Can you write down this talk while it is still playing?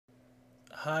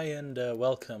Hi and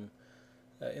welcome.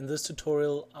 In this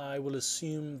tutorial I will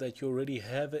assume that you already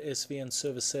have a SVN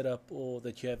server set up or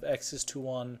that you have access to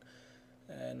one,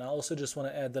 and I also just want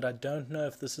to add that I don't know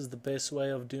if this is the best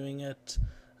way of doing it.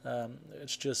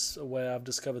 It's just a way I've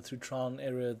discovered through trial and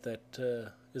error that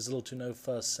is little to no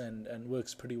fuss and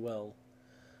works pretty well.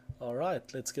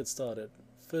 Alright, let's get started.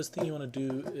 First thing you want to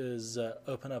do is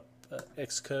open up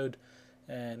Xcode,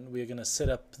 and we're going to set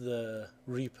up the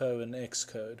repo in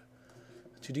Xcode.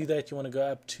 To do that, you want to go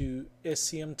up to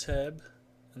SCM tab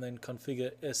and then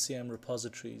configure SCM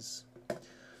repositories.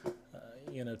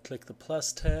 You're going to click the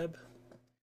plus tab.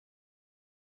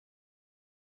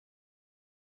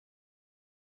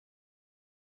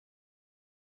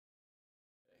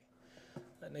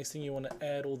 Next thing, you want to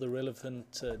add all the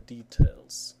relevant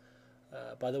details.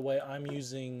 By the way, I'm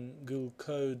using Google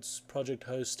Code's project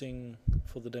hosting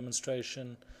for the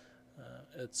demonstration.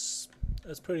 It's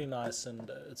pretty nice and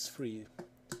it's free.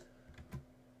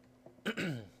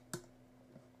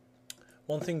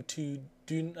 One thing to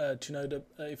note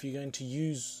if you're going to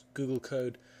use Google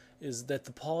Code is that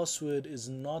the password is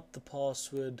not the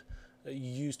password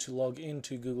you use to log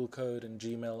into Google Code and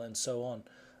Gmail and so on.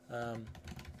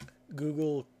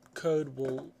 Google Code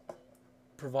will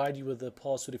provide you with a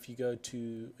password if you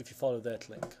follow that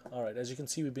link. Alright, as you can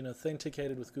see, we've been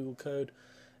authenticated with Google Code,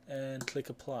 and click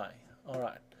apply.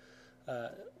 Alright,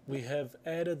 we have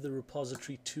added the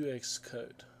repository to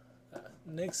Xcode.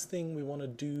 Next thing we want to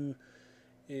do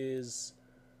is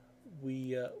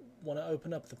we want to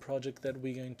open up the project that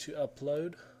we're going to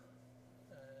upload,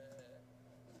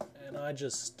 and I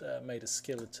just made a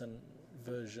skeleton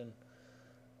version.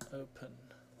 Open.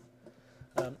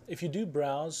 If you do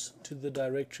browse to the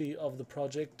directory of the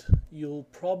project, you'll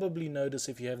probably notice,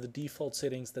 if you have the default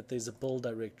settings, that there's a build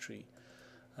directory.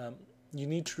 You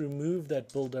need to remove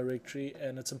that build directory,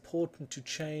 and it's important to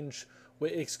change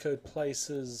where Xcode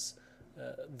places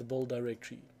the build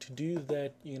directory. To do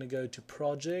that, you're going to go to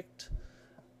Project,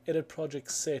 Edit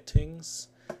Project Settings,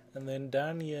 and then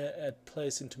down here at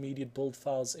Place Intermediate Build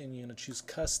Files in, you're going to choose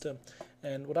Custom.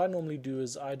 And what I normally do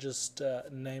is I just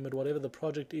name it whatever the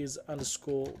project is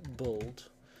 _ build.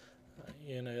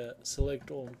 You're going to select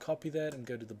all and copy that and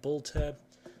go to the Build tab,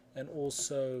 and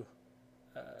also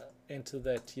enter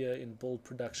that here in Build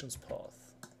Productions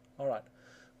path. Alright,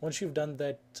 once you've done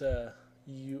that,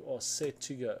 you are set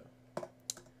to go.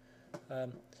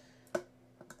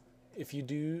 If you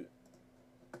do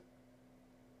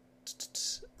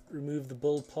remove the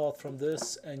build path from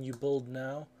this and you build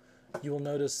now, you will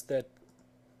notice that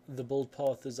the build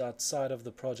path is outside of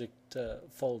the project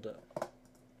folder.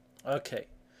 Okay,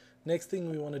 next thing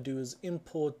we want to do is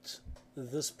import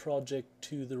this project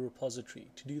to the repository.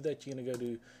 To do that, you're going to go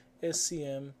to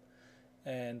SCM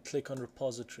and click on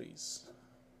repositories.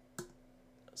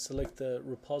 Select the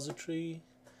repository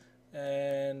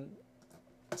and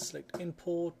select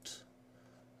import,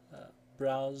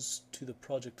 browse to the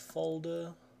project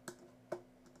folder,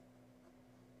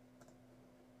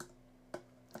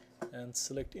 and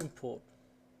select import.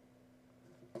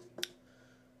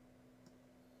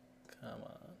 Come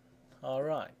on.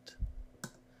 Alright.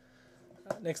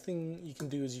 Next thing you can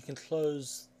do is you can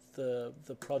close the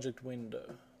project window.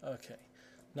 Okay.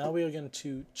 Now we are going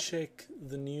to check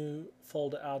the new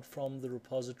folder out from the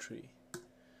repository.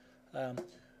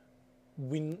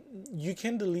 You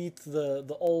can delete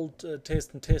the old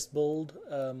test and test build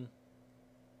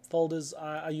folders.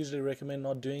 I usually recommend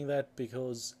not doing that,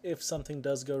 because if something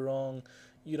does go wrong,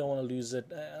 you don't want to lose it.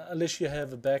 Unless you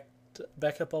have a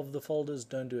backup of the folders,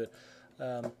 don't do it.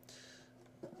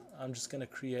 I'm just going to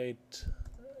create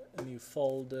a new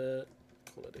folder,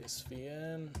 call it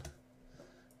SVN,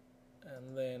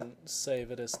 and then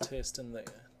save it as test in there.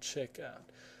 Check out.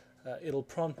 It'll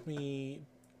prompt me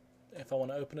if I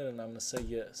want to open it, and I'm going to say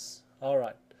yes.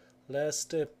 Alright, last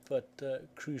step but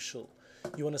crucial.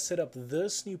 You want to set up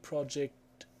this new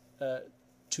project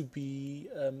to be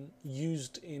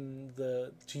used in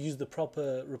to use the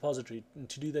proper repository. And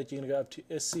to do that, you're going to go up to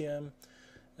SCM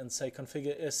and say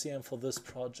configure SCM for this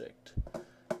project.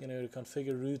 You're going to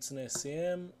configure roots in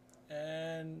SCM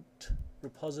and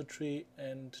repository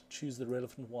and choose the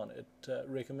relevant one. It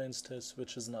recommends test,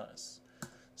 which is nice.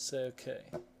 Say OK.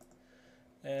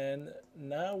 And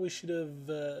now we should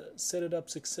have set it up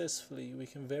successfully. We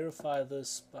can verify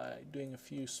this by doing a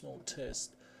few small tests.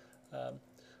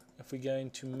 If we go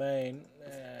into main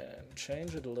and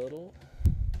change it a little,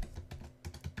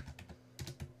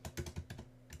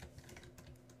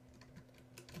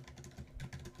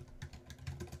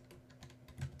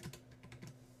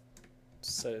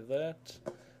 save that.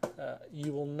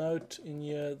 You will note in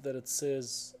here that it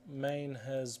says main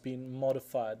has been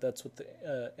modified. That's what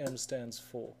the M stands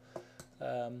for.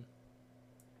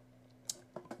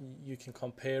 You can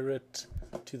compare it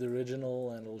to the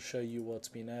original and it'll show you what's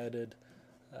been added.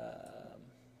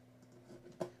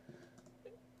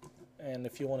 And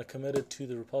if you want to commit it to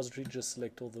the repository, just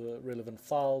select all the relevant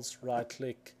files, right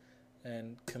click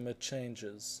and commit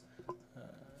changes.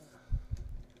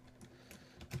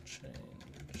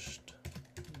 Changed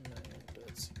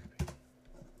main.cp.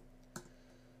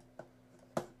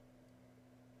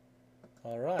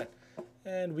 Alright,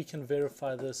 and we can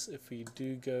verify this if we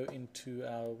do go into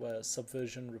our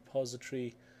Subversion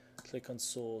repository, click on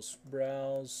source,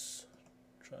 browse,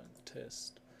 try and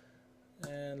test,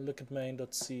 and look at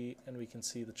main.c, and we can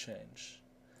see the change.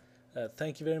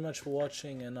 Thank you very much for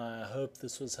watching, and I hope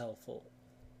this was helpful.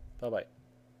 Bye bye.